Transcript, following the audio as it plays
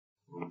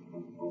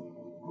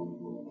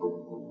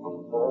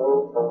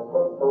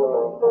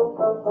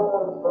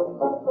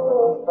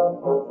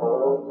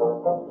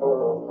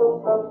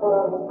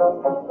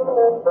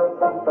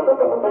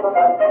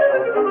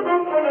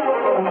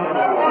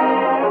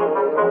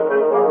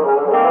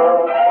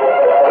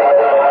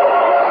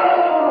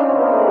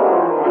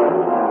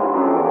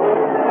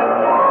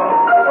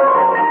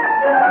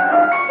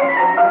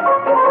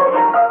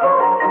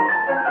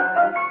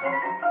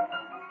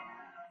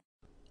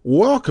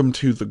Welcome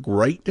to the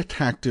Great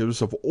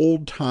Detectives of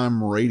Old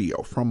Time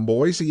Radio. From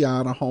Boise,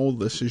 Idaho,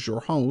 this is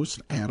your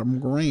host, Adam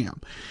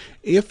Graham.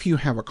 If you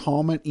have a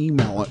comment,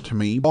 email it to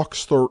me,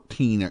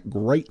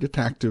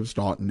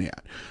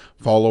 box13@greatdetectives.net.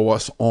 Follow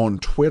us on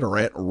Twitter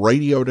at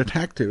Radio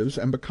Detectives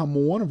and become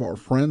one of our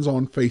friends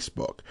on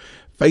Facebook,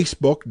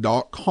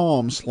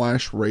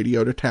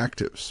 facebook.com/Radio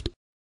Detectives.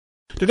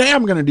 Today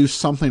I'm going to do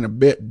something a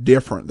bit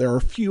different. There are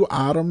a few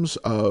items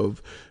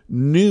of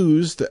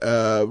news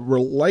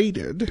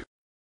related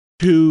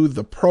to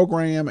the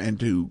program and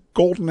to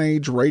Golden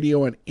Age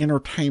radio and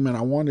entertainment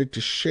I wanted to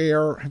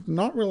share. Have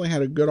not really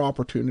had a good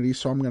opportunity,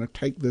 so I'm going to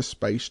take this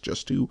space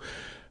just to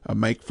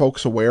make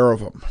folks aware of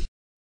them.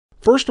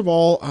 First of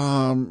all,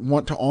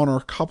 want to honor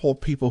a couple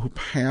of people who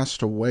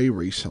passed away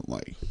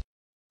recently.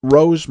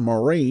 Rose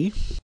Marie,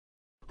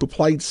 who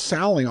played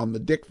Sally on the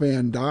Dick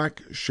Van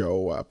Dyke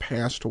Show,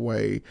 passed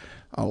away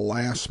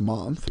last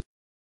month.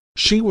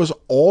 She was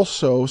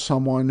also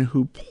someone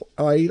who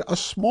played a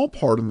small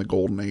part in the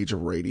golden age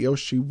of radio.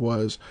 She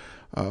was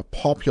a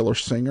popular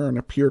singer and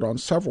appeared on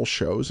several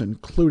shows,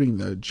 including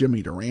the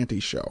Jimmy Durante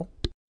Show.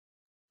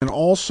 And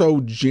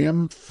also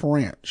Jim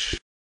French,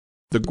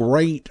 the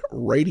great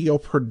radio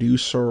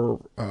producer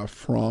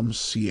from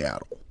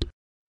Seattle,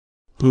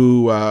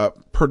 who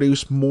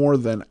produced more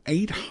than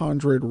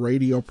 800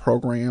 radio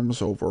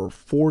programs over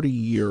 40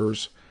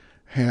 years,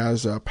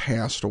 has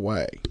passed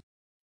away.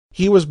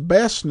 He was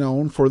best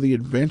known for The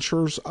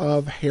Adventures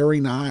of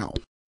Harry Nile,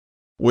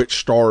 which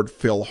starred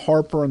Phil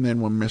Harper, and then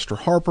when Mr.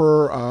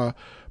 Harper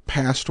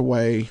passed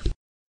away,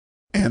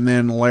 and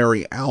then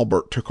Larry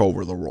Albert took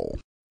over the role.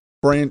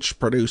 French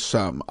produced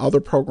some other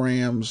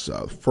programs,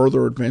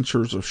 Further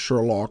Adventures of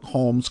Sherlock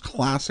Holmes,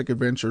 Classic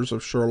Adventures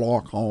of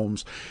Sherlock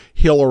Holmes,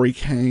 Hilary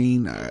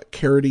Kane,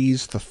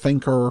 Carides the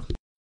Thinker.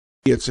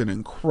 It's an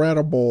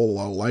incredible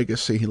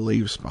legacy he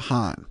leaves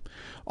behind.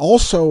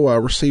 Also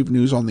received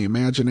news on the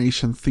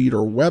Imagination Theater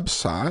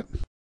website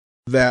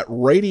that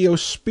Radio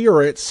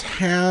Spirits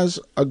has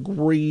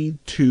agreed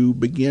to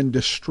begin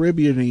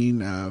distributing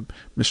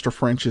Mr.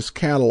 French's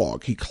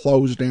catalog. He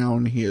closed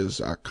down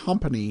his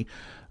company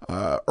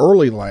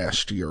early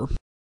last year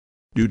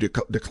due to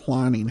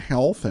declining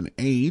health and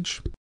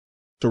age.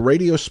 So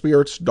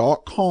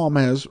Radiospirits.com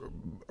has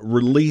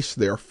released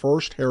their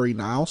first Harry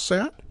Nile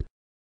set,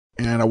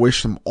 and I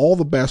wish them all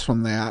the best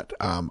on that.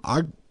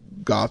 I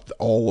got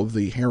all of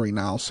the Harry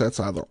Nile sets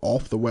either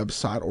off the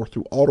website or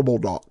through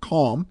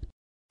audible.com.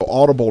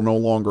 Audible no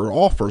longer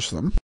offers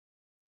them.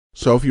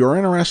 So if you're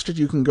interested,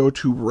 you can go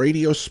to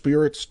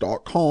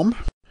radiospirits.com.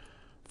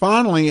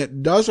 Finally,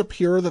 it does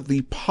appear that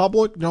the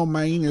public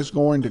domain is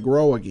going to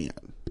grow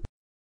again.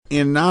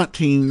 In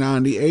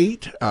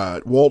 1998,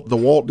 the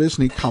Walt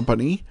Disney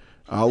Company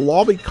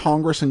lobbied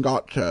Congress and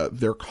got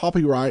their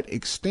copyright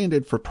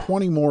extended for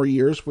 20 more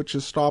years, which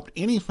has stopped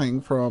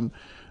anything from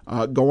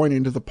going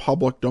into the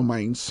public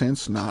domain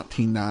since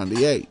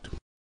 1998.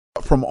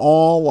 From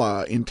all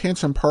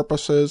intents and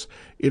purposes,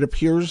 it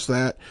appears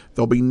that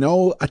there'll be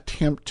no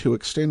attempt to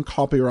extend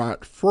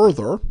copyright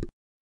further.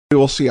 We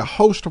will see a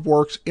host of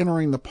works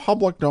entering the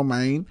public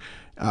domain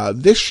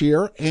this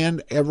year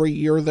and every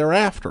year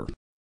thereafter.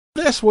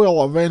 This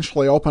will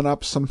eventually open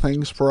up some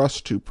things for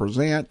us to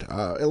present,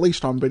 at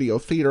least on video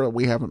theater, that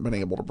we haven't been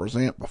able to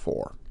present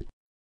before.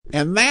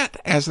 And that,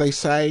 as they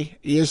say,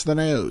 is the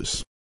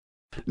news.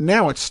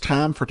 Now it's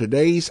time for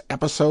today's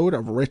episode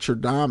of Richard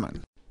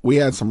Diamond. We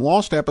had some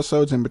lost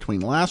episodes in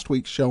between last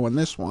week's show and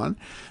this one.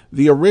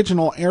 The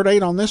original air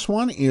date on this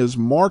one is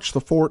March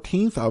the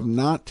 14th of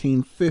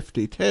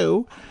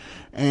 1952,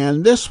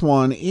 and this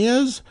one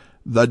is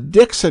The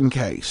Dixon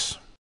Case.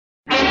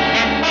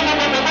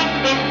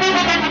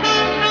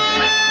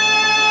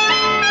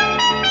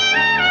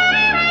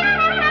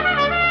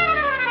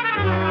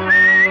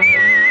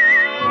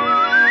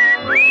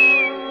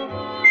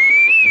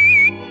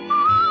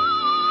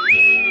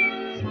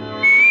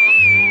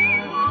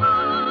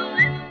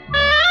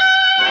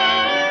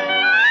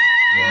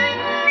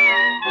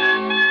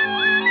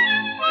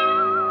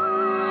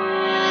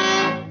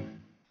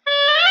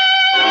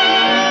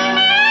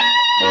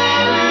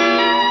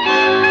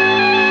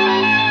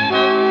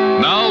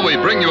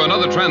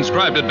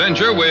 Transcribed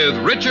adventure with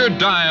Richard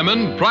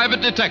Diamond, Private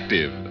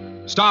Detective,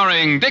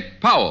 starring Dick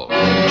Powell.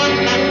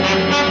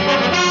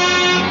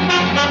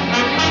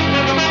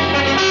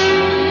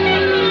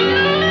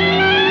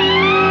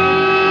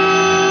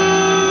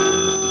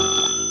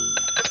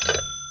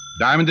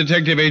 Diamond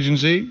Detective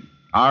Agency,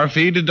 our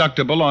fee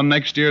deductible on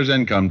next year's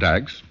income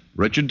tax.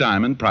 Richard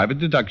Diamond, Private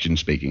Deduction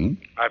speaking.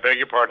 I beg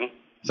your pardon?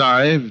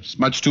 Sorry, it's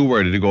much too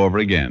wordy to go over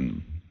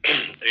again.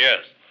 Yes.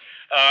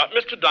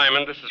 Mr.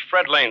 Diamond, this is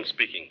Fred Lane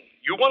speaking.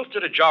 You once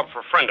did a job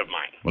for a friend of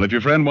mine. Well, if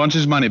your friend wants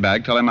his money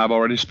back, tell him I've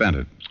already spent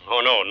it. Oh,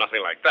 no,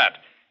 nothing like that.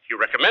 He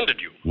recommended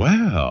you.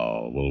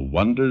 Well,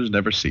 wonders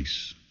never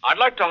cease. I'd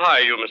like to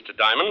hire you, Mr.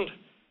 Diamond.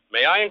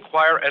 May I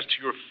inquire as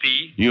to your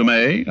fee? You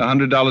may.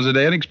 $100 a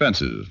day in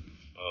expenses.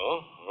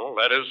 Oh, well,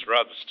 that is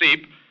rather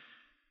steep.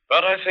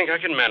 But I think I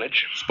can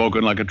manage.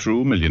 Spoken like a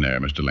true millionaire,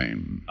 Mr.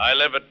 Lane. I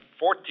live at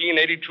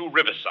 1482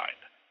 Riverside.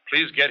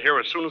 Please get here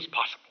as soon as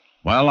possible.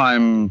 Well,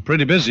 I'm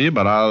pretty busy,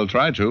 but I'll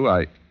try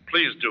to.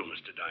 Please do,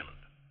 Mr. Diamond.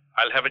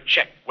 I'll have a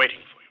check waiting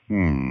for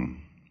you.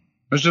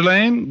 Mr.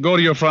 Lane, go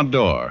to your front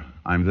door.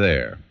 I'm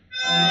there.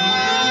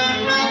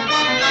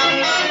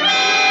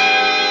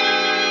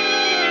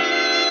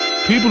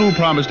 People who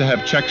promise to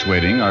have checks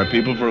waiting are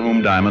people for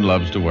whom Diamond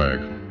loves to work.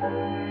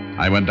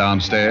 I went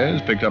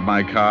downstairs, picked up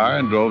my car,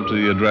 and drove to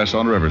the address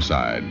on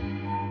Riverside.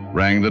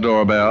 Rang the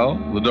doorbell,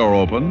 the door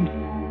opened.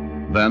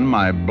 Then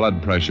my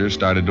blood pressure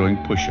started doing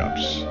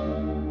push-ups.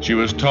 She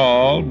was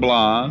tall,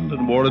 blonde,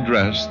 and wore a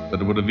dress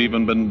that would have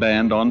even been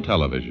banned on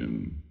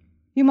television.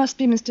 You must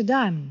be Mr.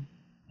 Diamond.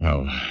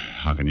 Well,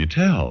 how can you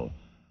tell?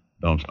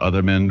 Don't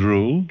other men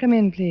drool? Come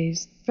in,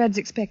 please. Fred's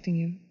expecting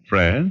you.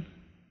 Fred?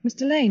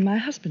 Mr. Lane, my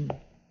husband.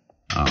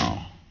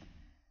 Oh.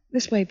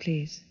 This way,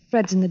 please.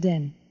 Fred's in the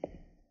den.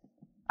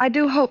 I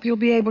do hope you'll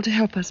be able to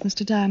help us,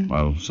 Mr. Diamond.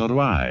 Well, so do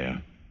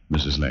I.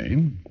 Mrs.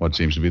 Lane, what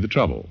seems to be the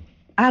trouble?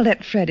 I'll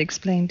let Fred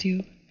explain to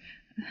you.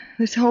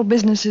 This whole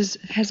business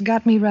has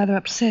got me rather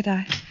upset.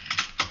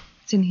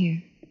 It's in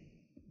here.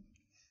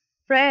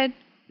 Fred,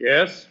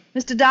 Yes?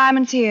 Mr.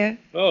 Diamond's here.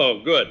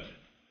 Oh, good.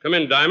 Come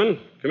in, Diamond.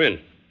 Come in.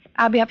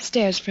 I'll be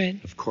upstairs, Fred.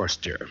 Of course,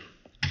 dear.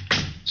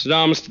 Sit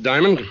down, Mr.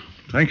 Diamond.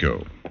 Thank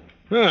you.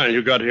 Ah,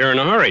 you got here in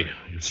a hurry.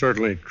 You're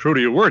certainly true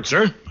to your word,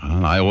 sir.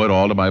 Well, I owe it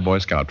all to my Boy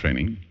Scout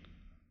training.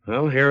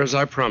 Well, here, as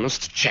I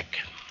promised, check.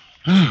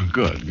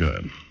 Good,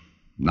 good.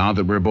 Now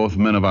that we're both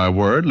men of our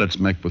word, let's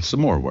make with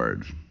some more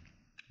words.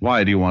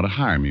 Why do you want to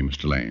hire me,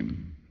 Mr.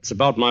 Lane? It's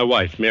about my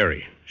wife,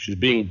 Mary. She's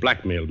being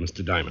blackmailed,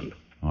 Mr. Diamond.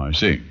 Oh, I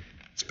see.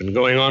 It's been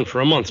going on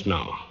for a month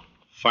now.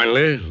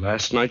 Finally,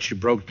 last night she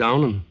broke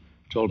down and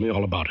told me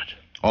all about it.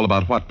 All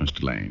about what,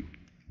 Mr. Lane?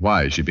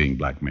 Why is she being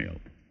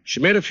blackmailed? She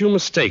made a few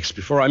mistakes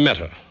before I met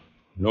her.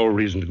 No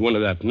reason to go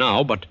into that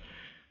now, but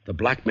the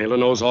blackmailer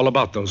knows all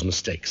about those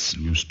mistakes.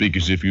 You speak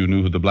as if you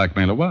knew who the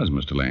blackmailer was,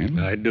 Mr. Lane.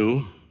 I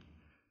do.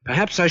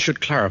 Perhaps I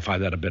should clarify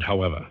that a bit,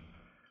 however.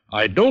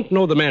 I don't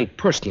know the man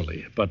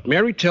personally, but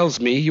Mary tells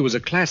me he was a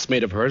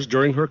classmate of hers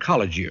during her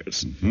college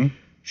years. Mm-hmm.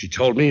 She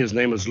told me his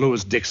name was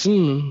Louis Dixon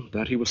and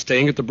that he was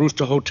staying at the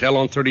Brewster Hotel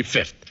on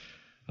 35th.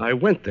 I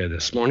went there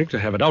this morning to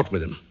have it out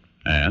with him.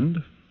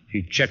 And?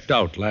 He checked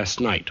out last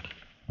night.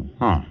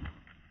 Huh.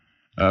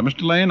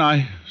 Mr. Lane,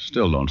 I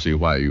still don't see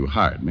why you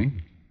hired me.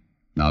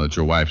 Now that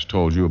your wife's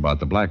told you about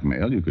the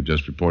blackmail, you could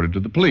just report it to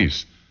the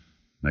police.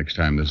 Next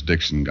time this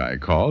Dixon guy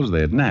calls,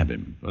 they'd nab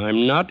him.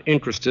 I'm not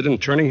interested in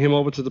turning him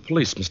over to the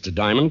police, Mr.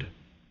 Diamond.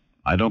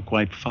 I don't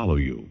quite follow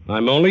you.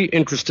 I'm only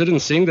interested in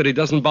seeing that he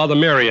doesn't bother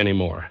Mary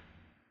anymore.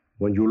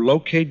 When you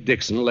locate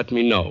Dixon, let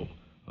me know.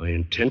 I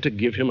intend to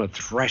give him a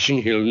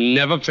thrashing he'll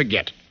never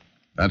forget.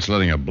 That's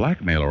letting a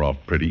blackmailer off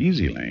pretty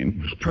easy,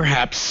 Lane.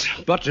 Perhaps,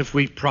 but if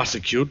we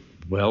prosecute,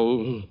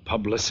 well,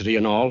 publicity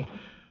and all,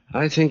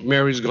 I think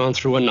Mary's gone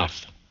through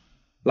enough.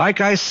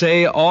 Like I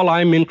say, all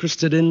I'm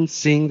interested in is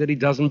seeing that he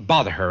doesn't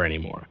bother her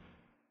anymore.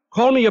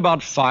 Call me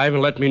about 5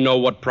 and let me know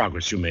what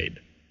progress you made.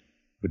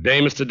 Good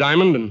day, Mr.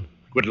 Diamond, and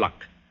good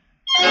luck.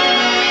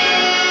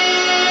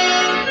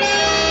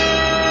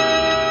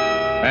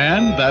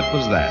 And that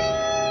was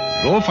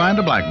that. Go find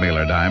a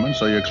blackmailer, Diamond,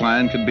 so your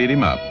client can beat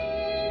him up.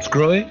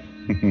 Screwy?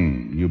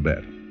 You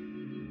bet.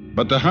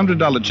 But the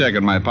 $100 check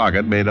in my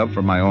pocket made up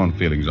for my own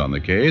feelings on the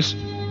case,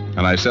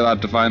 and I set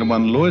out to find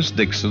one Louis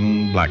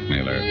Dixon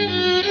blackmailer.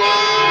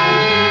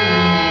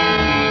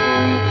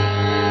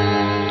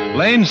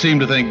 Lane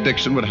seemed to think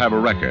Dixon would have a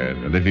record,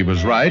 and if he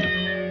was right,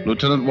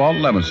 Lieutenant Walt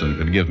Levinson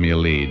could give me a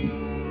lead.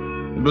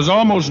 It was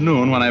almost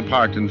noon when I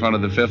parked in front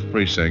of the 5th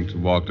Precinct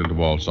and walked into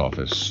Walt's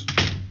office.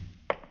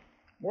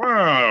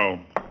 Well,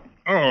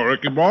 hello,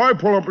 Ricky boy.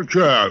 Pull up a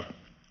chair.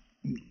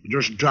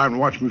 Just in time to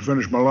watch me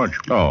finish my lunch.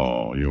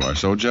 Oh, you are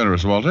so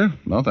generous, Walter.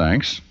 No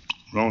thanks.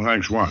 No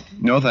thanks what?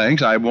 No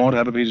thanks. I won't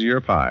have a piece of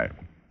your pie.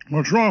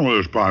 What's wrong with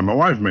this pie? My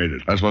wife made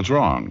it. That's what's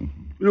wrong.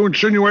 You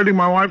insinuating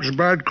my wife's a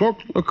bad cook?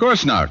 Of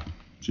course not.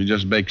 She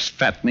just bakes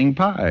fattening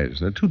pies.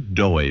 They're too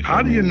doughy for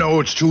How do me. you know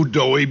it's too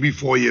doughy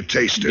before you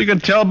taste it? You can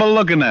tell by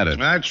looking at it.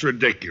 That's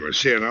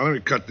ridiculous. Here, now let me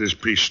cut this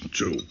piece in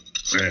two.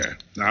 There.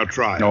 Now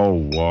try it. Oh,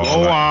 Walt.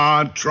 Go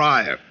on,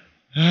 try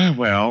it.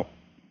 Well.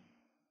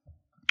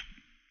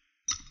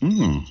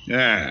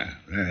 Yeah.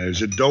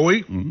 Is it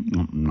doughy?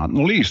 Not in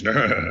the least.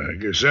 I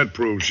guess that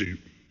proves she...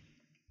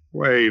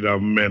 Wait a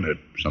minute.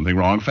 Something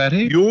wrong,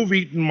 Fatty? You've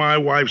eaten my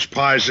wife's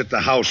pies at the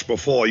house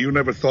before. You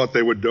never thought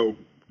they would do...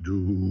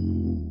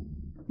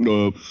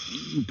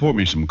 Pour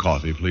me some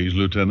coffee, please,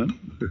 Lieutenant.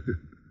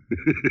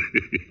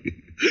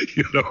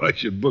 You know, I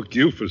should book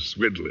you for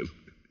swindling.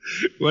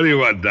 What do you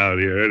want down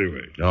here,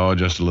 anyway? Oh,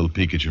 just a little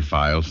peek at your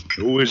files.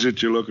 Who is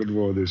it you're looking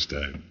for this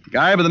time?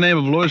 Guy by the name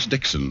of Louis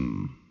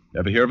Dixon.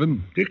 Ever hear of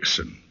him?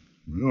 Dixon.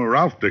 Oh,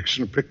 Ralph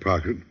Dixon, a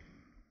pickpocket.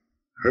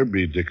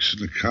 Herbie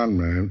Dixon, a con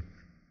man.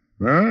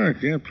 Well, I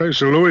can't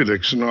place a Louis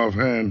Dixon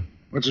offhand.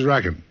 What's his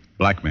racket?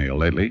 Blackmail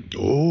lately.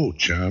 Oh,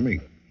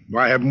 charming.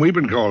 Why haven't we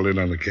been called in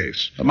on the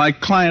case? My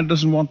client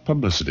doesn't want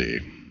publicity.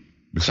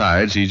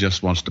 Besides, he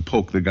just wants to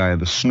poke the guy in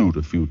the snoot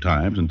a few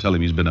times and tell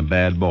him he's been a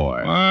bad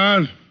boy.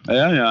 What?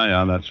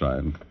 Yeah, that's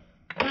right.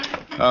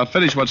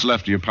 Finish what's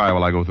left of your pie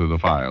while I go through the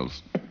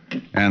files.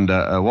 And,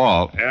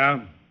 Walt.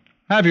 Yeah?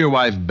 Have your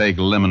wife bake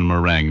lemon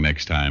meringue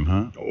next time,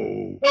 huh?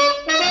 Oh.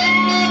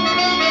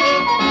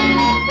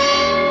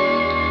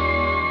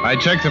 I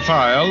checked the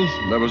files.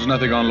 There was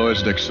nothing on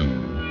Lois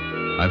Dixon.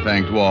 I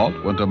thanked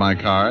Walt, went to my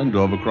car, and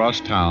drove across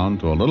town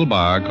to a little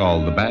bar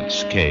called the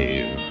Bat's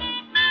Cave.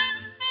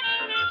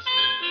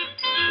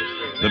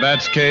 The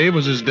Bat's Cave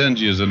was as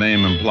dingy as the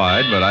name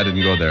implied, but I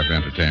didn't go there for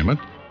entertainment.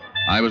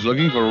 I was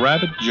looking for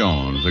Rabbit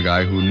Jones, a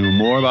guy who knew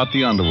more about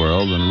the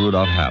underworld than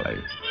Rudolph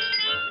Halley.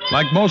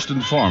 Like most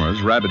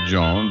informers, Rabbit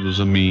Jones was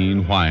a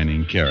mean,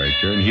 whining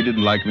character, and he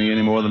didn't like me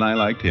any more than I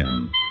liked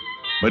him.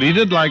 But he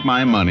did like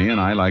my money, and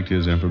I liked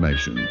his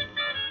information.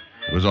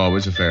 It was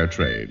always a fair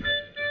trade.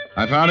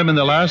 I found him in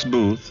the last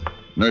booth,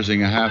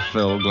 nursing a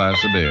half-filled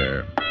glass of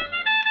beer.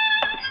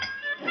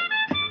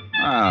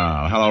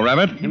 Ah, hello,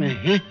 Rabbit.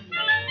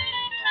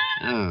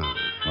 Oh.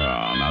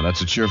 Well, now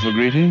that's a cheerful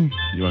greeting.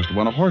 You must have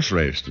won a horse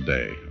race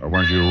today, or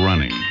weren't you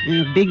running?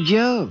 Big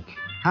joke.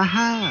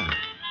 Ha-ha.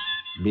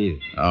 Bill.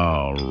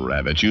 Oh,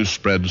 Rabbit, you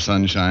spread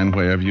sunshine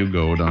wherever you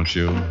go, don't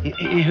you?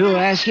 Who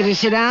asked you to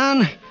sit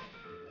down?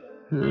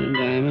 Oh,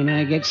 Diamond,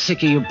 I get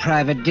sick of you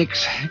private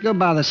dicks. Go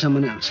bother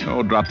someone else.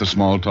 Oh, drop the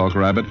small talk,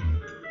 Rabbit.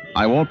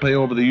 I won't pay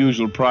over the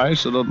usual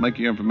price, so don't make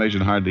your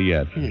information hard to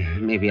get.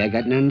 Maybe I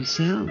got none to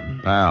sell.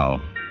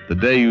 Pal, the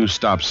day you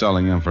stop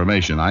selling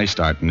information, I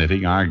start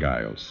knitting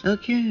argyles.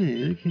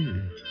 Okay.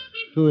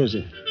 Who is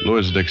it?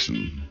 Louis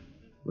Dixon.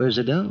 Where's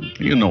the dough?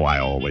 You know I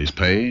always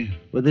pay.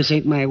 Well, this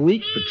ain't my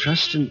week for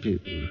trusting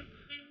people.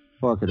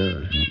 Fork it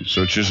over.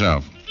 Search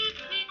yourself.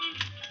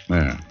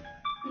 There.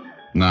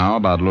 Now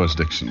about Louis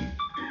Dixon.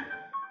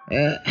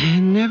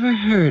 Never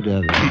heard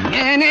of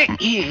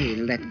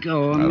him. Let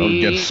go of Now,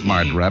 me. don't get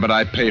smart, Rabbit.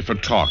 I pay for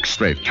talk,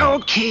 straight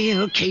talk.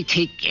 Okay.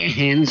 Take your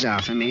hands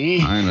off of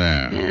me. I'm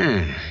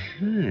there.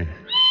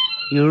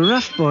 You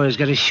rough boys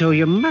got to show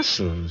your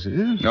muscles,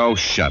 huh? Oh,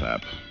 shut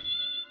up.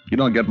 You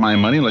don't get my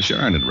money unless you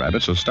earn it,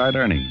 Rabbit, so start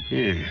earning.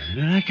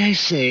 Like I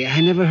say, I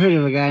never heard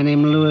of a guy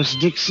named Louis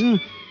Dixon.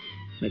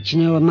 But you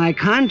know, with my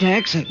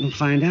contacts, I can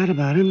find out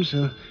about him,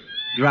 so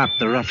drop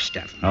the rough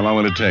stuff. How long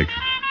will it take?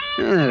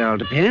 That all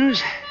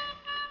depends.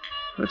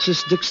 What's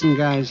this Dixon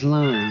guy's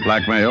line?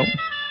 Blackmail.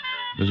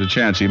 There's a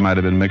chance he might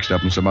have been mixed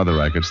up in some other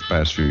rackets the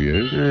past few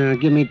years.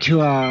 Give me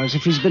 2 hours.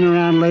 If he's been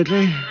around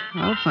lately,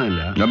 I'll find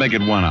out. Now make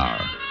it 1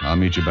 hour. I'll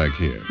meet you back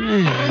here.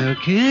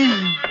 Okay.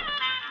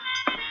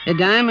 Hey,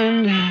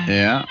 Diamond.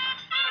 Yeah?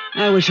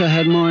 I wish I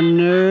had more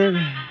nerve.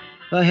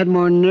 If I had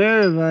more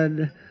nerve,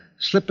 I'd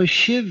slip a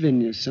shiv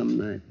in you some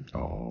night.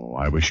 Oh,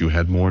 I wish you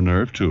had more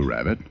nerve, too,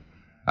 Rabbit.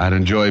 I'd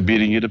enjoy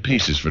beating you to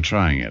pieces for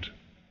trying it.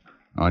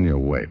 On your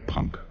way,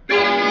 punk.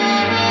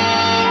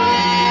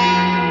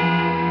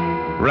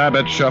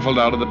 Rabbit shuffled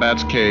out of the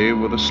Bat's Cave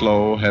with a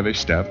slow, heavy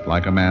step,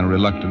 like a man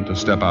reluctant to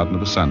step out into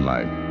the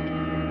sunlight.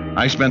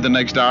 I spent the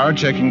next hour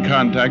checking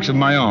contacts of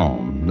my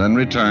own, then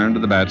returned to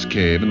the Bat's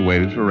Cave and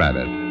waited for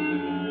Rabbit.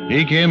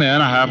 He came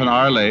in a half an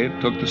hour late,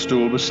 took the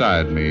stool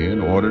beside me,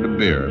 and ordered a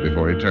beer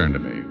before he turned to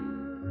me.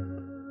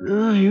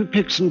 Oh, you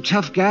picked some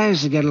tough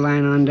guys to get a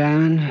line on,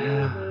 Diamond.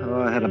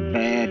 Oh, I had a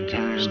bad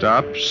time.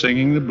 Stop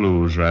singing the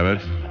blues,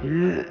 Rabbit.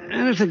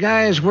 And if the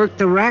guy has worked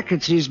the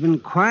rackets, he's been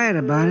quiet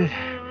about it.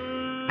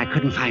 I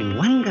couldn't find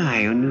one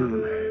guy who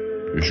knew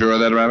him. You sure of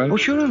that, Rabbit? Oh,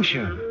 sure, I'm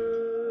sure.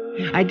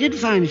 I did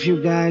find a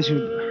few guys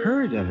who'd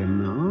heard of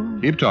him,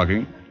 though. Keep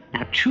talking.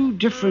 Now, 2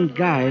 different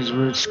guys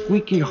were at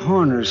Squeaky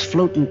Horner's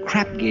floating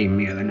crap game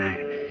the other night.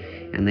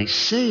 And they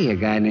say a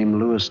guy named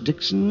Louis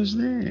Dixon was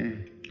there.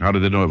 How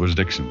did they know it was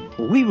Dixon?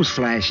 Well, we was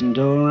flashing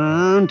dough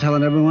around,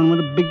 telling everyone what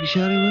a big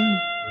shot he was.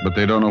 But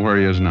they don't know where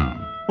he is now.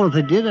 Well, if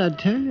they did, I'd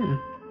tell you.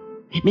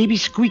 Maybe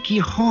Squeaky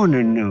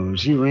Horner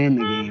knows. He ran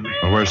the game.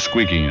 Well, where's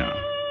Squeaky now?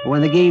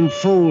 When the game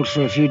folds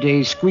for a few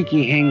days,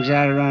 Squeaky hangs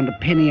out around a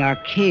penny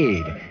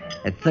arcade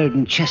at 3rd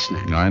and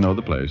Chestnut. I know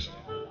the place.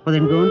 Well,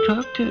 then go and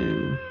talk to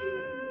him.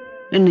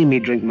 And let me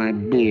drink my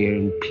beer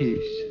in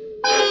peace.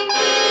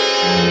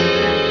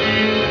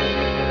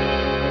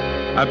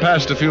 I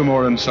passed a few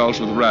more insults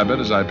with Rabbit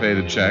as I paid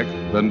a check,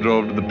 then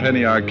drove to the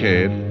penny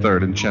arcade,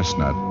 3rd and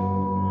Chestnut.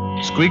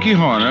 Squeaky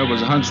Horner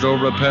was hunched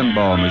over a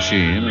pinball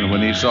machine, and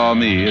when he saw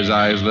me, his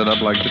eyes lit up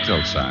like the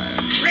tilt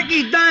sign.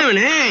 Ricky Diamond,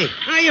 hey.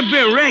 How you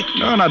been, Rick?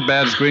 No, not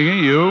bad, Squeaky.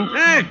 You?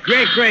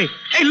 Great.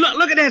 Hey,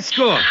 look at that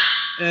score.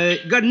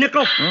 Got a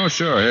nickel? Oh,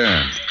 sure,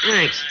 yeah.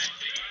 Thanks.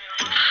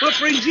 What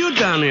brings you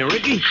down here,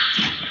 Ricky?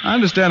 I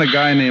understand a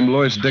guy named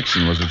Louis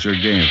Dixon was at your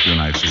game a few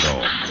nights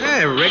ago.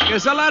 Hey, Rick,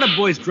 there's a lot of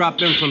boys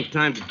drop in from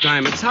time to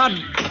time. It's hard.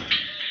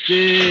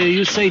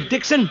 You say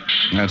Dixon?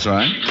 That's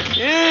right.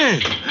 Yeah,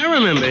 I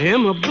remember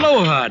him, a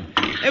blowhard.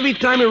 Every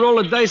time he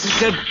rolled a dice, he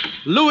said,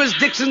 Louis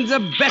Dixon's the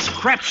best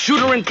crap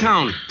shooter in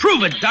town.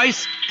 Prove it,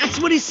 Dice. That's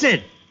what he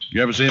said.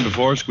 You ever seen him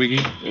before,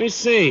 Squeaky? Let me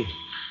see.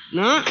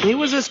 No, he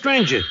was a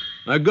stranger.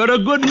 I got a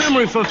good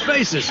memory for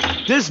faces.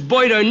 This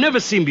boy I never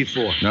seen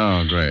before.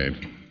 Oh, great.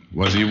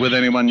 Was he with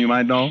anyone you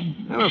might know?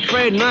 I'm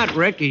afraid not,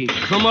 Rick. He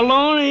come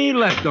alone and he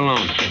left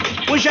alone.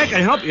 Wish I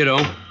could help you,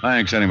 though.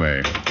 Thanks,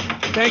 anyway.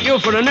 Thank you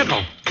for the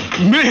nickel.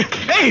 Man,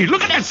 hey,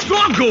 look at that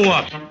score go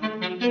up.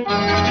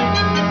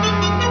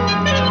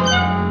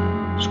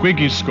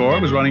 Squeaky's score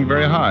was running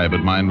very high,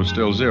 but mine was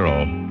still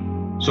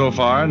 0. So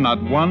far,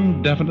 not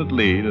one definite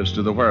lead as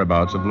to the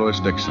whereabouts of Louis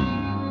Dixon.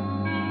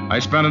 I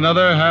spent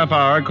another half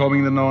hour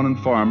combing the known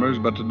informers,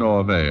 but to no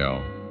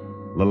avail.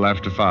 A little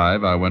after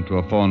 5, I went to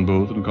a phone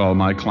booth and called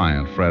my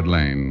client, Fred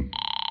Lane.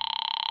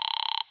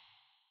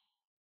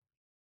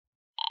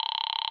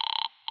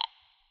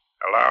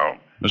 Hello?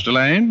 Mr.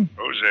 Lane?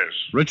 Who's this?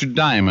 Richard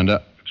Diamond.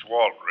 It's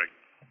Walt, Rick.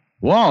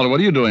 Walt, what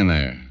are you doing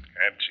there?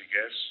 Can't you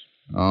guess?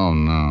 Oh,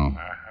 no.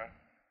 Uh-huh.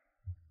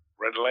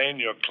 Red Lane,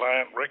 your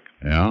client, Rick?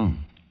 Yeah?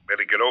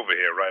 Better get over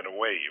here right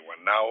away. You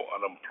are now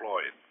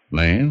unemployed.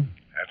 Lane?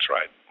 That's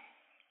right.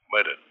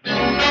 Murdered.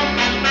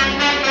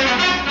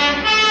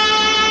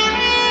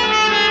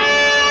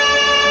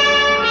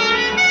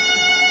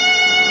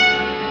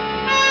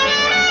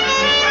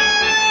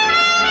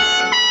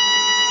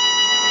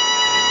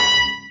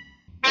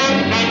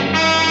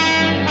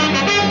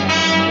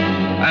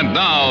 And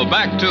now,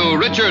 back to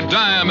Richard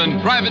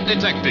Diamond, Private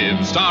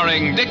Detective,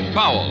 starring Dick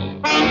Powell.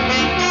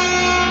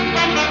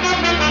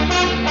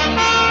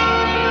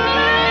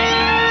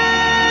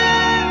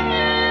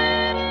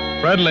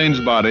 Fred Lane's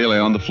body lay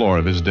on the floor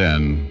of his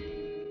den.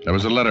 There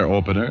was a letter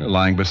opener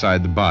lying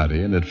beside the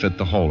body, and it fit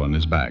the hole in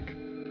his back.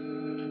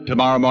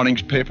 Tomorrow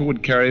morning's paper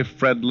would carry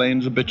Fred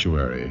Lane's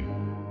obituary.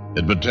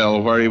 It would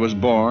tell where he was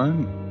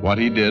born, what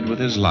he did with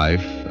his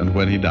life, and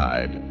when he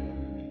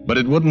died. But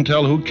it wouldn't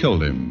tell who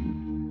killed him.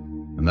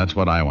 And that's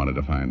what I wanted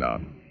to find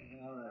out.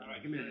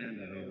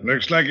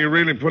 Looks like you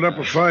really put up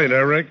a fight,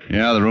 Rick?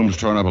 Yeah, the room's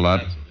torn up a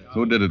lot.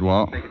 Who did it,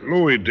 Walt?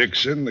 Louis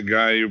Dixon, the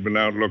guy you've been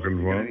out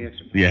looking for.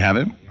 Do you have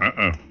him?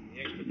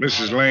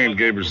 Mrs. Lane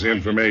gave us the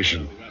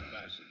information.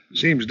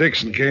 Seems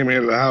Dixon came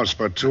here to the house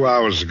about 2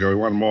 hours ago. He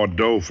wanted more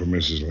dough for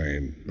Mrs.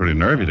 Lane. Pretty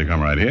nervy to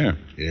come right here.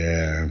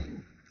 Yeah.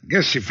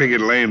 Guess she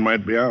figured Lane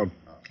might be out.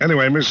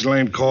 Anyway, Mrs.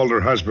 Lane called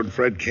her husband.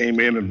 Fred came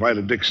in,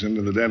 invited Dixon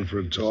into the den for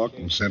a talk,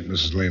 and sent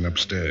Mrs. Lane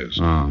upstairs.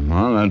 Oh,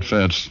 well, that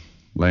fits.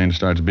 Lane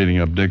starts beating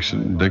up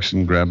Dixon.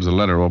 Dixon grabs the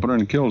letter opener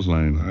and kills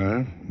Lane.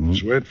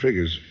 That's the way it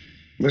figures.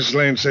 Mrs.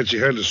 Lane said she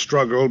heard the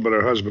struggle, but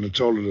her husband had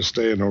told her to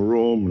stay in her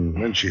room,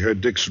 and then she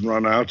heard Dixon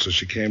run out, so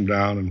she came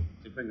down and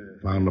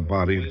found the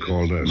body and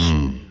called us.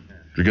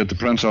 Did you get the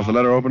prints off the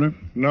letter opener?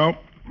 No.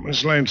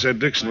 Miss Lane said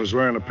Dixon was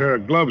wearing a pair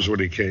of gloves when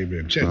he came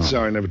in. Chet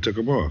saw he never took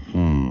them off.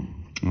 Oh,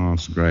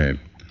 that's great.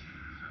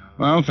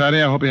 Well,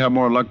 Fatty, I hope you have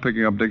more luck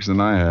picking up Dixon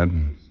than I had.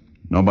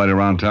 Nobody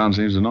around town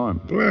seems to know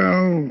him.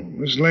 Well,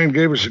 Miss Lane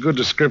gave us a good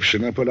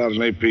description. I put out an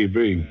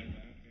APB.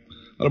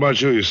 What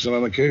about you? You still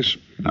on the case?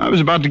 I was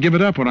about to give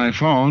it up when I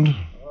phoned.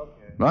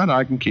 But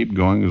I can keep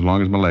going as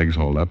long as my legs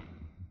hold up.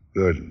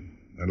 Good.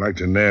 I'd like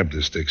to nab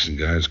this Dixon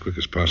guy as quick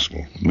as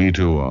possible. Me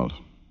too, Walt.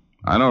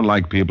 I don't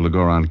like people to go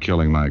around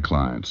killing my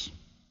clients.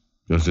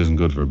 Just isn't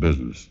good for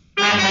business.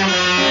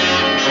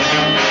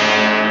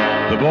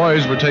 The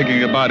boys were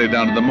taking a body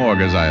down to the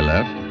morgue as I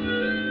left.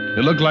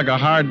 It looked like a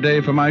hard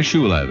day for my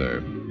shoe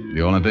leather.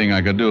 The only thing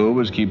I could do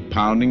was keep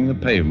pounding the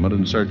pavement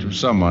in search of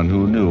someone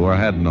who knew or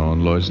had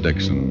known Louis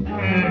Dixon.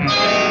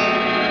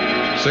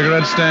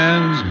 Cigarette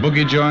stands,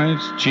 boogie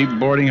joints, cheap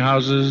boarding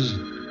houses,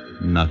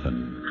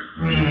 nothing.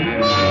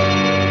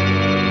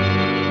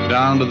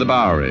 Down to the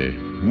Bowery,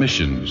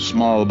 missions,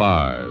 small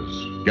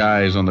bars,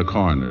 guys on the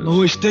corners.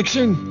 Louis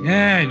Dixon?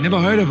 Yeah, never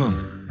heard of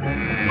him.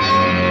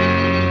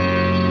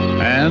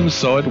 And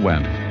so it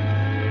went.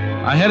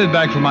 I headed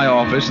back for my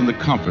office in the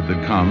comfort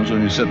that comes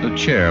when you sit in a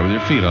chair with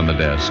your feet on the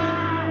desk.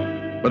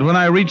 But when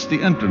I reached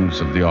the entrance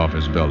of the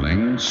office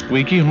building,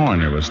 Squeaky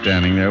Horner was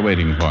standing there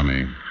waiting for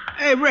me.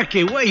 Hey,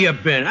 Ricky, where you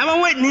been? I've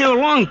been waiting here a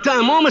long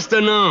time, almost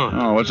an hour.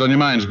 Oh, what's on your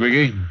mind,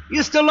 Squeaky?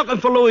 You still looking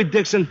for Louis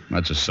Dixon?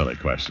 That's a silly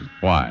question.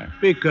 Why?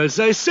 Because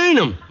I seen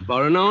him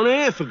about an hour and a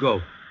half ago.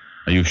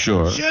 Are you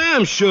sure? Sure,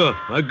 I'm sure.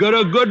 I got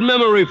a good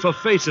memory for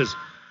faces.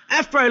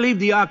 After I leave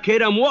the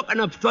arcade, I'm walking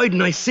up 3rd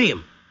and I see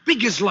him.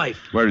 Big as life.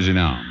 Where is he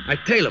now? I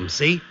tail him,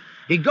 see?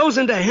 He goes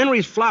into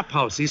Henry's flop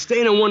house. He's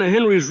staying in one of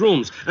Henry's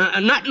rooms.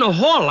 Not in a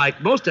hall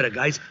like most of the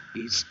guys.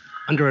 He's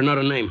under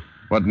another name.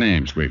 What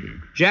name, Squeaky?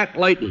 Jack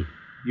Layton.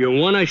 You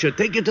want I should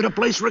take you to the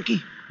place,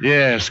 Ricky?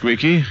 Yeah,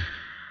 Squeaky.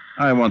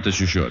 I want this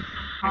you should.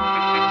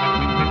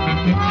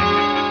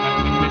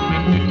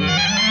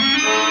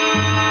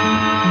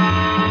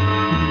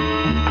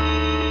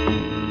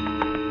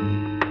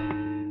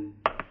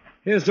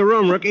 Here's the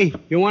room, Ricky.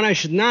 You want I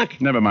should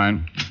knock? Never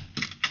mind.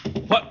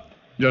 What?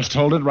 Just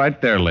hold it right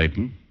there,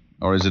 Layton.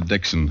 Or is it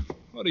Dixon?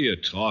 What are you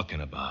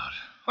talking about?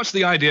 What's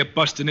the idea of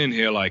busting in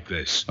here like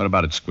this? What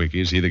about it,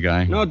 Squeaky? Is he the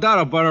guy? No doubt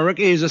about it,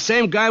 Ricky. He's the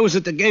same guy who was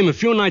at the game a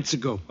few nights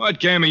ago. What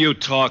game are you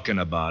talking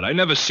about? I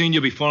never seen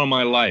you before in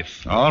my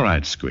life. All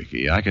right,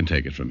 Squeaky. I can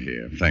take it from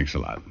here. Thanks a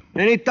lot.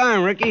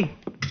 Anytime, Ricky.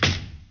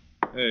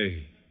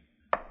 Hey,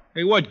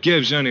 what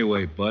gives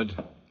anyway,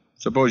 bud?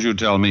 Suppose you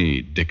tell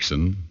me,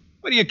 Dixon.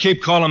 Why do you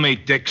keep calling me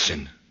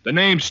Dixon? The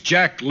name's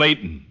Jack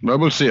Layton. Well,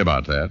 we'll see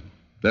about that.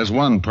 There's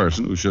one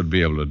person who should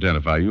be able to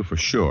identify you for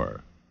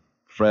sure.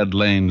 Fred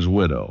Lane's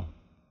widow.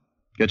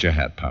 Get your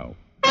hat, pal.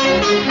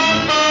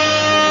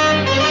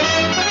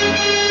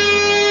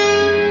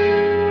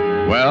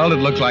 Well, it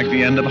looked like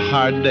the end of a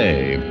hard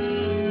day.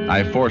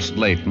 I forced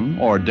Layton,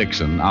 or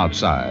Dixon,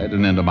 outside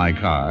and into my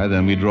car.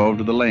 Then we drove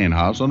to the Lane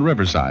house on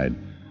Riverside.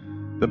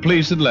 The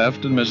police had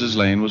left and Mrs.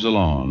 Lane was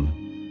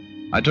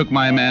alone. I took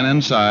my man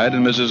inside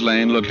and Mrs.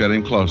 Lane looked at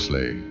him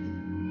closely.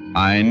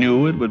 I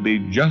knew it would be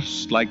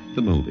just like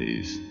the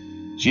movies.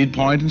 She'd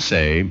point and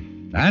say,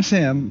 "That's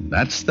him.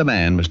 That's the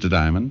man, Mr.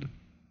 Diamond."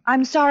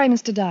 I'm sorry,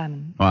 Mr.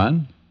 Diamond. What?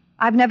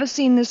 I've never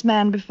seen this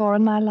man before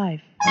in my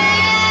life.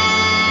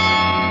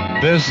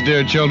 This,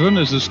 dear children,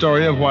 is the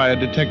story of why a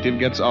detective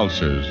gets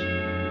ulcers.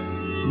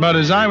 But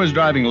as I was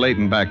driving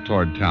Layton back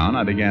toward town,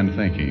 I began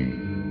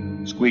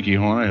thinking. Squeaky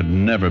Horner had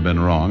never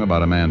been wrong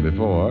about a man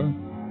before.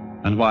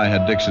 And why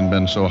had Dixon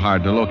been so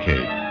hard to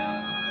locate?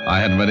 I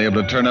hadn't been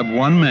able to turn up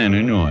one man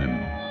who knew him.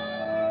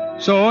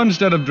 So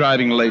instead of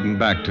driving Layton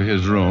back to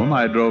his room,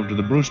 I drove to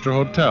the Brewster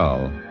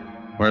Hotel,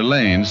 where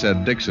Lane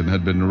said Dixon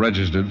had been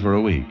registered for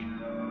a week.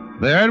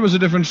 There it was a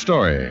different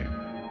story.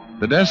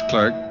 The desk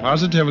clerk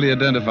positively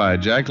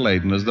identified Jack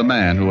Layton as the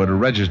man who had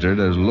registered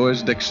as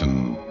Louis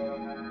Dixon.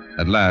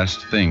 At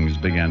last, things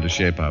began to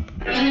shape up.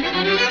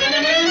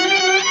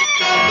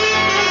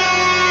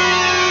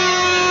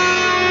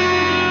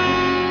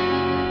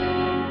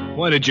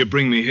 Why did you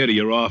bring me here to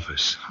your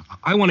office?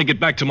 I want to get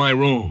back to my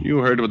room. You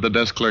heard what the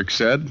desk clerk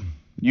said.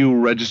 You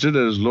registered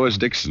as Louis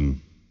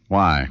Dixon.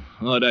 Why?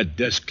 Oh, that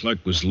desk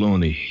clerk was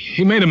loony.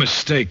 He made a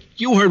mistake.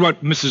 You heard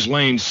what Mrs.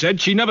 Lane said.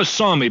 She never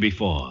saw me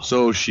before.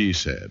 So she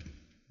said.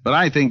 But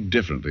I think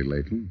differently,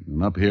 Layton.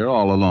 And up here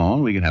all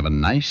alone, we can have a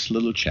nice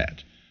little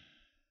chat.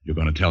 You're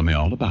going to tell me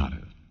all about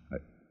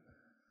it.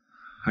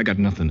 I got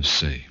nothing to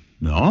say.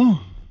 No?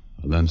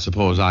 Well, then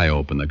suppose I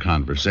open the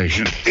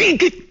conversation.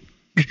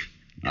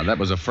 Now, that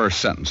was the first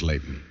sentence,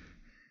 Layton.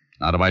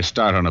 Now, do I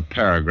start on a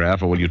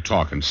paragraph, or will you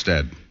talk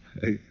instead?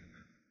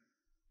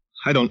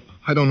 I don't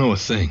know a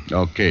thing.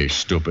 Okay,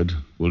 stupid.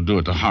 We'll do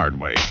it the hard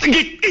way.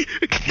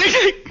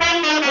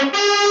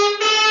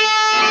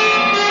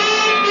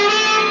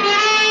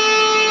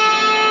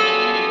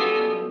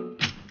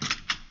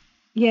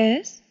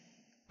 Yes?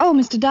 Oh,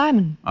 Mr.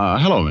 Diamond.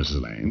 Hello,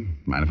 Mrs. Lane.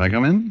 Mind if I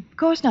come in? Of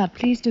course not.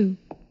 Please do.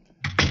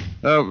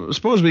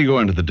 Suppose we go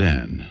into the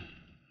den.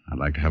 I'd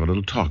like to have a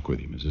little talk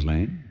with you, Mrs.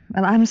 Lane.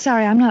 Well, I'm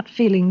sorry. I'm not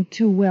feeling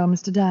too well,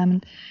 Mr.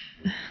 Diamond.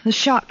 The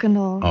shock and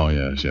all. Oh,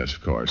 yes,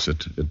 of course.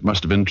 It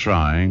must have been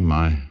trying,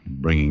 my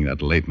bringing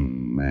that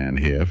Layton man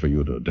here for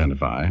you to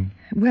identify.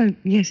 Well,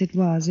 yes, it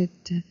was.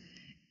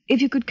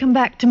 If you could come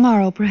back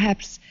tomorrow,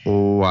 perhaps.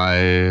 Oh,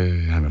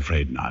 I'm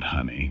afraid not,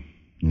 honey.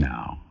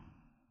 Now.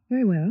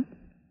 Very well.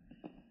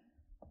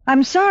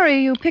 I'm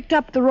sorry you picked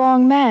up the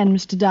wrong man,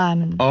 Mr.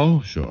 Diamond.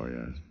 Oh, sure,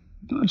 yes.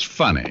 That's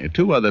funny.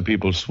 2 other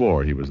people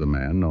swore he was the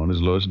man known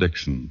as Louis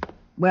Dixon.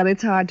 Well,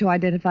 it's hard to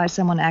identify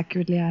someone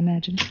accurately, I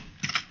imagine.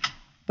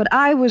 But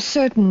I was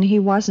certain he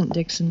wasn't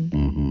Dixon.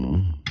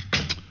 Mm-hmm.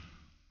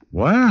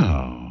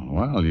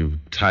 Well, you've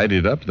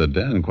tidied up the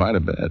den quite a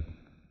bit.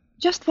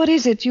 Just what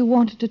is it you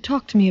wanted to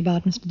talk to me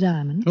about, Mr.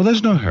 Diamond? Well,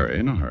 there's no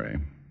hurry.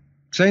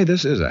 Say,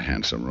 this is a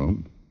handsome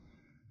room.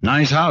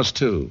 Nice house,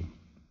 too.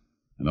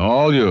 And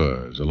all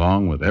yours,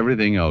 along with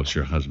everything else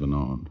your husband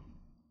owned.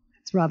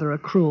 It's rather a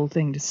cruel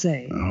thing to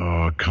say.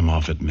 Oh, come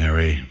off it,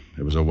 Mary.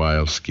 It was a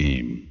wild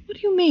scheme. What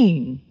do you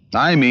mean?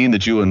 I mean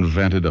that you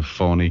invented a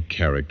phony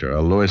character,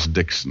 a Louis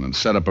Dixon, and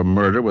set up a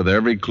murder with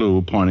every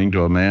clue pointing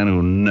to a man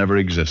who never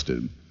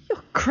existed.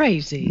 You're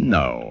crazy.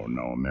 No,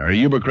 Mary.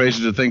 You were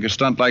crazy to think a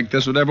stunt like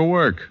this would ever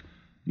work.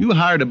 You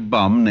hired a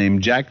bum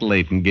named Jack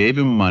Layton, gave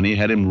him money,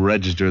 had him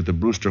register at the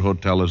Brewster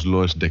Hotel as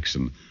Louis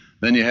Dixon.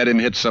 Then you had him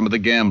hit some of the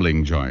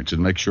gambling joints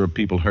and make sure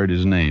people heard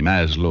his name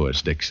as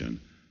Louis Dixon.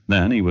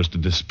 Then he was to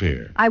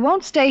disappear. I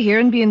won't stay here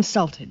and be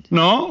insulted.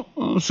 No?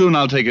 Oh, soon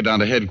I'll take it down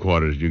to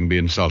headquarters. You can be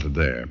insulted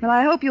there. Well,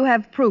 I hope you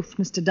have proof,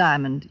 Mr.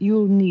 Diamond.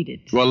 You'll need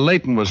it. Well,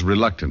 Layton was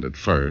reluctant at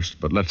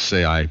first, but let's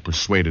say I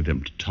persuaded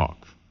him to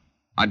talk.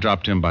 I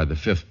dropped him by the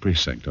 5th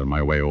precinct on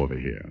my way over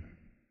here.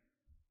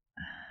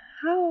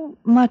 How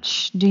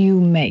much do you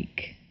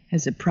make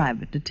as a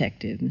private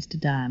detective, Mr.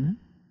 Diamond?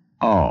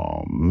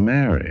 Oh,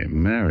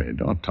 Mary,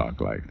 don't talk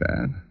like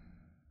that.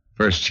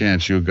 First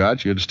chance you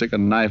got, you'd stick a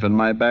knife in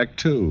my back,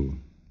 too.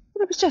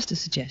 Well, it was just a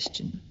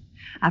suggestion.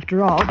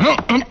 After all...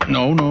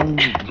 No,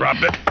 drop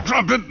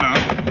it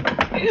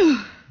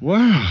now.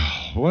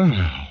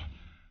 Well.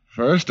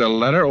 First a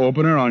letter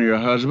opener on your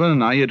husband, and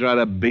now you try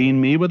to bean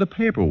me with a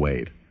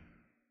paperweight.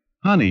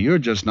 Honey, you're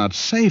just not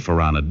safe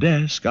around a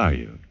desk, are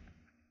you?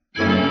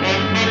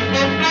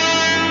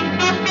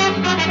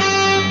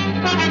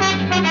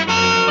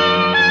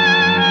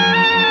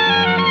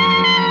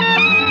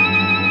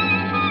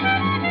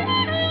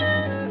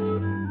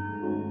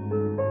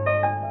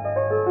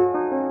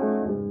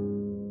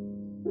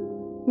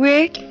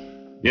 Rick?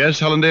 Yes,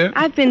 Helen, dear?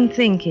 I've been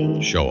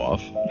thinking. Show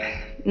off.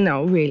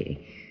 No,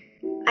 really.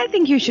 I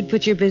think you should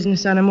put your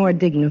business on a more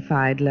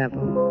dignified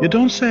level. You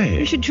don't say.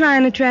 You should try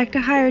and attract a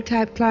higher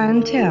type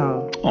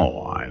clientele.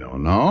 Oh, I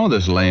don't know.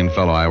 This Lane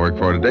fellow I work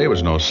for today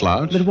was no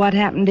slouch. But what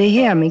happened to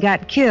him? He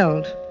got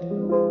killed.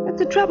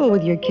 That's the trouble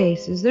with your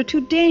cases. They're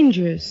too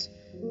dangerous.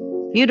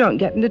 If you don't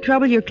get into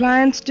trouble, your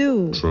clients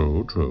do.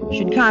 True, true. You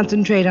should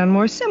concentrate on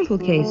more simple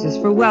cases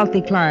for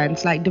wealthy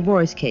clients, like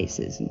divorce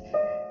cases and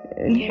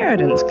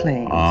inheritance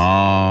claims.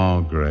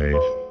 Oh, great.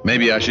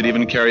 Maybe I should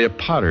even carry a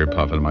powder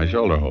puff in my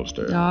shoulder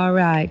holster. All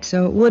right,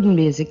 so it wouldn't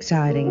be as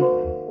exciting.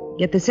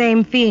 Get the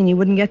same fee and you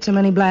wouldn't get so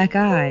many black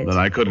eyes. Then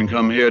I couldn't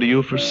come here to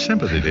you for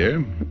sympathy,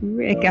 dear.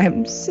 Rick,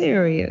 I'm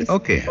serious.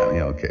 Okay,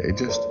 honey, okay.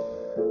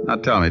 Now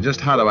tell me,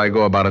 just how do I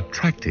go about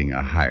attracting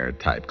a higher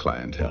type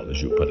clientele,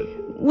 as you put it?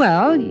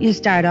 Well, you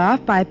start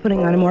off by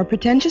putting on a more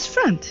pretentious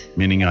front.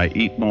 Meaning I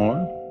eat more?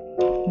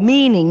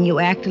 Meaning you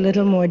act a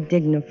little more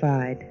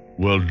dignified.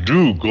 Well,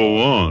 do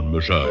go on,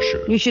 Miss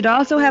Asher. You should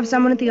also have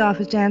someone at the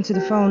office to answer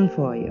the phone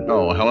for you.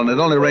 Oh, Helen, it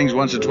only rings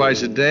once or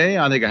twice a day.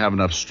 I think I have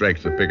enough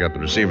strength to pick up the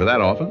receiver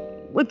that often.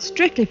 Well, it's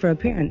strictly for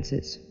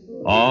appearances.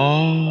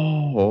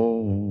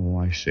 Oh,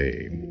 I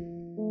see.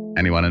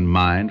 Anyone in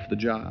mind for the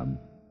job?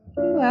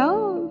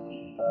 Well,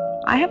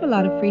 I have a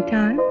lot of free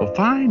time. Well,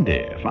 fine,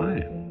 dear,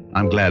 fine.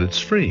 I'm glad it's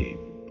free.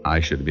 I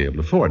should be able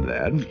to afford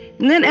that.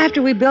 And then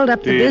after we build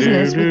up the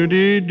business... Rick,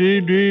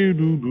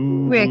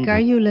 are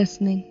you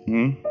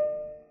listening?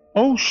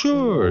 Oh,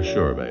 sure,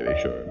 baby,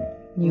 sure.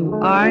 You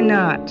are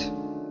not.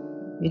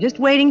 You're just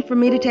waiting for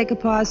me to take a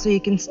pause so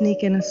you can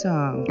sneak in a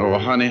song. Oh,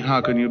 honey,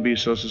 how can you be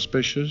so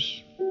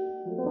suspicious?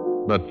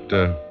 But,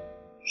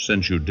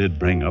 since you did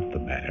bring up the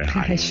matter...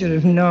 I should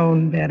have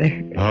known better.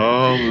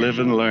 Oh, live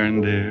and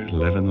learn, dear,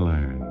 live and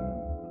learn.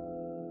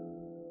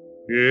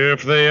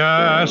 If they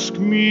ask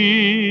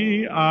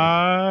me,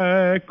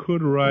 I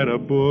could write a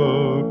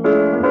book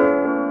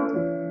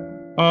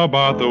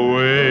about the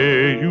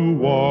way you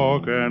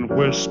walk and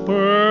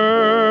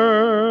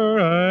whisper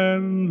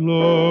and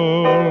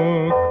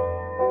look.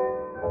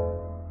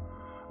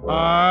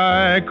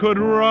 I could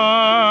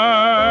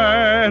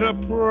write a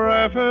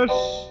preface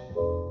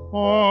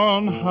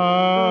on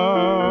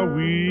how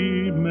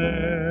we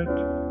met,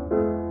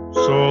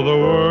 so the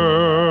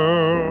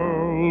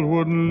world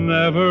would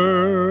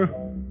never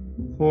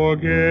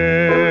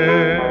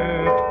forget.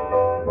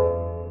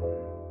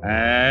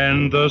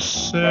 And the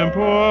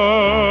simple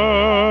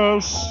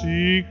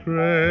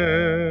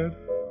secret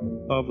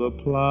of the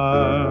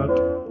plot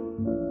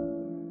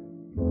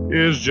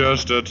is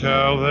just to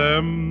tell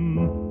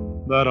them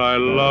that I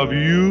love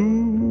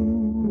you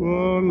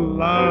a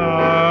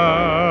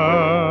lot.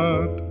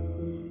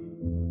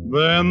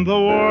 Then the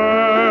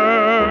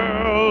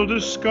world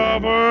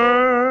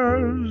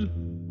discovers,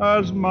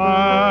 as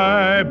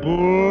my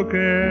book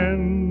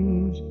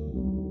ends,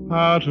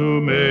 how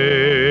to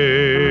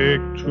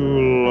make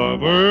two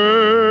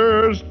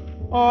lovers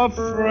of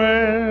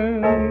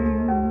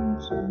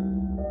friends.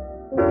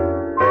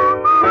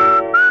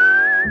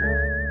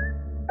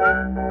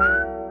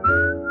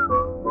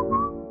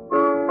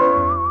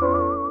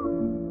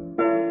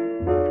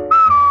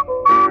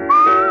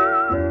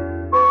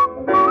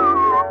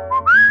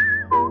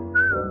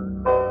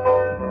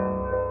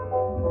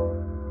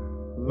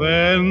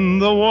 Then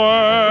the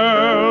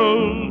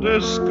world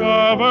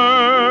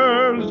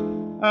discovers,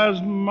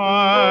 as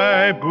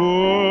my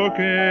book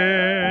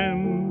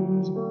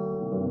ends,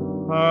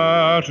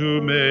 how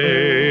to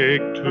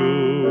make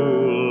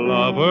two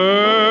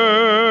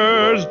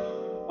lovers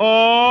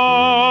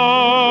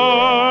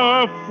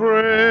of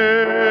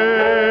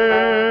friends.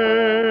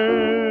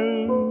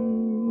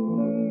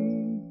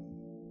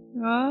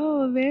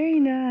 Oh, very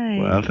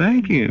nice. Well,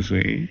 thank you,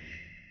 sweet.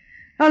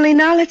 Only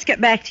now let's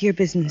get back to your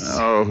business.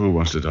 Oh, who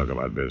wants to talk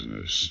about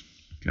business?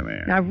 Come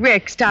here. Now,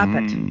 Rick, stop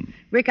it.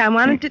 Rick, I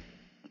wanted to...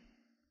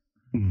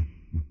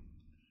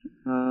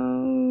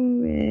 Oh,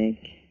 Rick.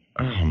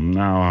 Oh,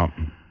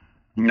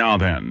 now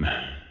then.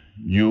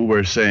 You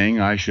were saying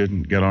I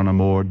shouldn't get on a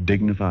more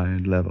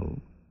dignified level.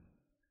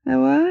 I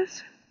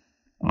was?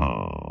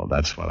 Oh,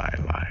 that's what I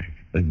like.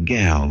 A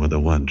gal with a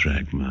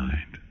one-track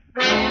mind.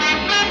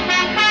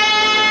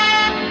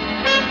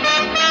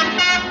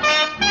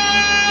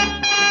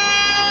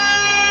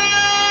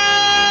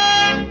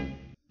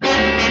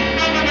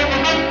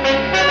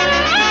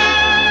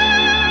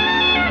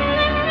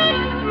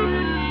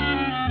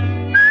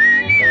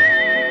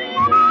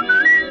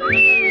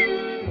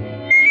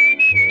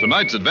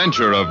 Tonight's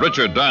adventure of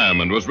Richard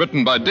Diamond was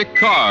written by Dick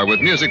Carr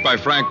with music by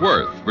Frank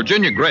Worth.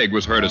 Virginia Gregg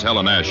was heard as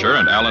Helen Asher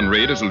and Alan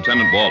Reed as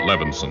Lieutenant Walt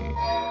Levinson.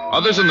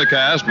 Others in the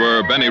cast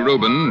were Benny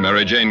Rubin,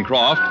 Mary Jane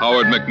Croft,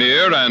 Howard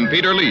McNear, and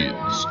Peter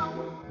Leeds.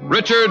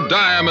 Richard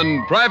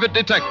Diamond, Private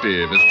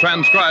Detective, is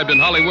transcribed in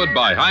Hollywood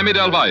by Jaime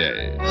Del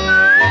Valle.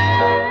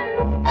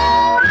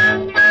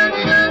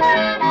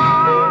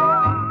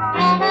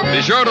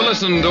 Be sure to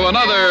listen to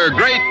another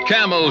great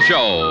Camel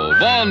show,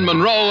 Vaughn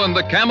Monroe and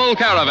the Camel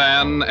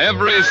Caravan,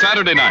 every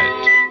Saturday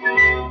night.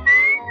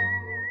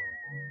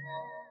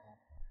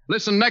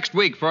 Listen next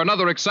week for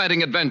another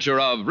exciting adventure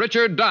of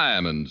Richard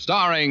Diamond,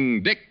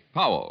 starring Dick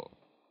Powell.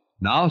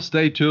 Now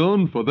stay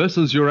tuned, for This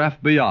Is Your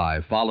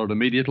FBI, followed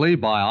immediately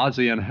by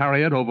Ozzie and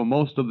Harriet over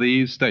most of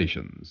these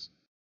stations.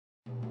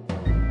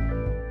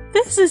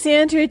 This is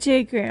Andrea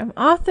J. Graham,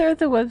 author of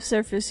the Web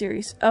Surfer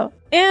series. Oh,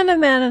 And a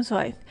Madam's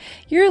Wife.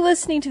 You're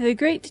listening to the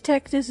Great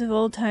Detectives of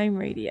Old Time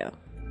Radio.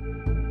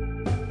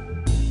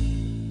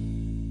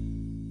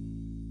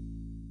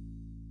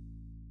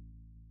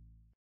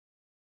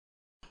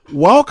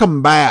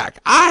 Welcome back.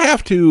 I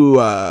have to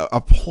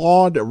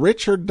applaud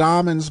Richard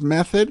Diamond's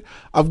method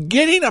of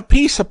getting a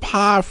piece of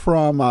pie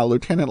from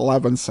Lieutenant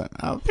Levinson.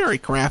 A very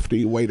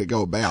crafty way to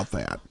go about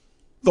that.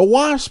 The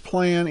wife's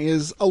plan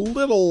is a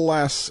little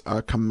less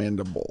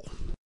commendable.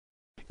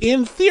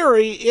 In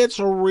theory, it's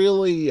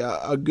really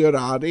a good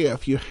idea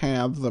if you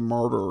have the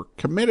murder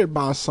committed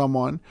by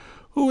someone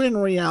who in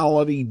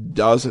reality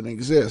doesn't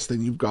exist,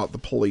 and you've got the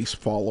police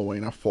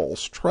following a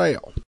false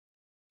trail.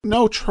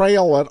 No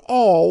trail at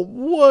all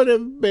would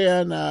have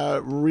been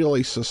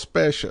really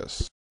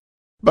suspicious,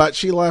 but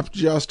she left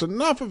just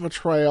enough of a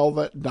trail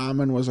that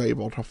Diamond was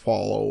able to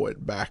follow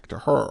it back to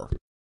her.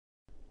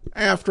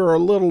 After a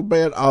little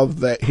bit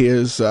of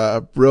his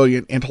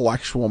brilliant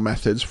intellectual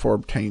methods for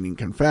obtaining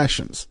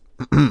confessions.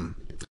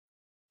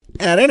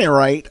 At any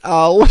rate,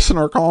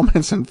 listener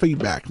comments and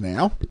feedback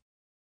now.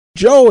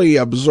 Joey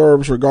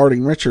observes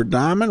regarding Richard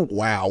Diamond,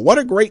 wow, what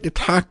a great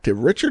detective.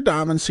 Richard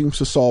Diamond seems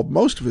to solve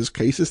most of his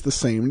cases the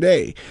same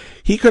day.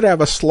 He could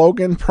have a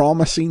slogan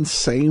promising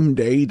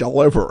same-day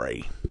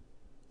delivery.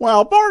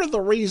 Well, part of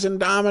the reason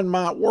Diamond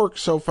might work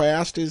so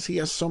fast is he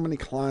has so many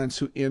clients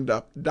who end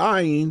up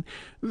dying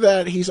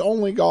that he's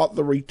only got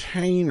the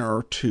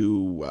retainer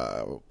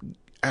to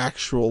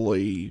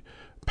actually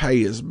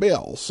pay his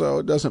bill, so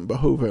it doesn't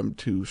behoove him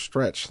to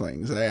stretch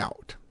things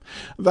out.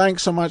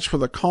 Thanks so much for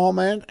the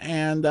comment,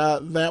 and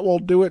that will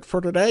do it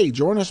for today.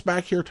 Join us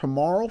back here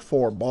tomorrow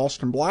for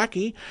Boston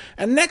Blackie,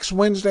 and next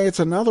Wednesday it's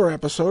another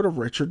episode of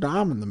Richard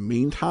Diamond. In the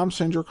meantime,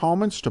 send your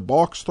comments to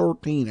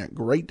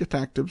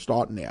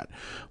box13@greatdetectives.net.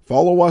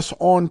 Follow us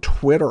on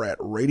Twitter at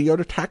Radio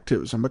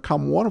Detectives and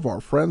become one of our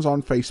friends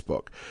on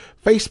Facebook.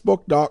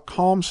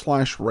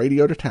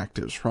 Facebook.com/Radio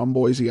Detectives. From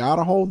Boise,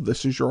 Idaho,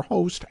 this is your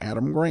host,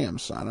 Adam Graham,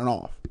 signing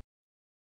off.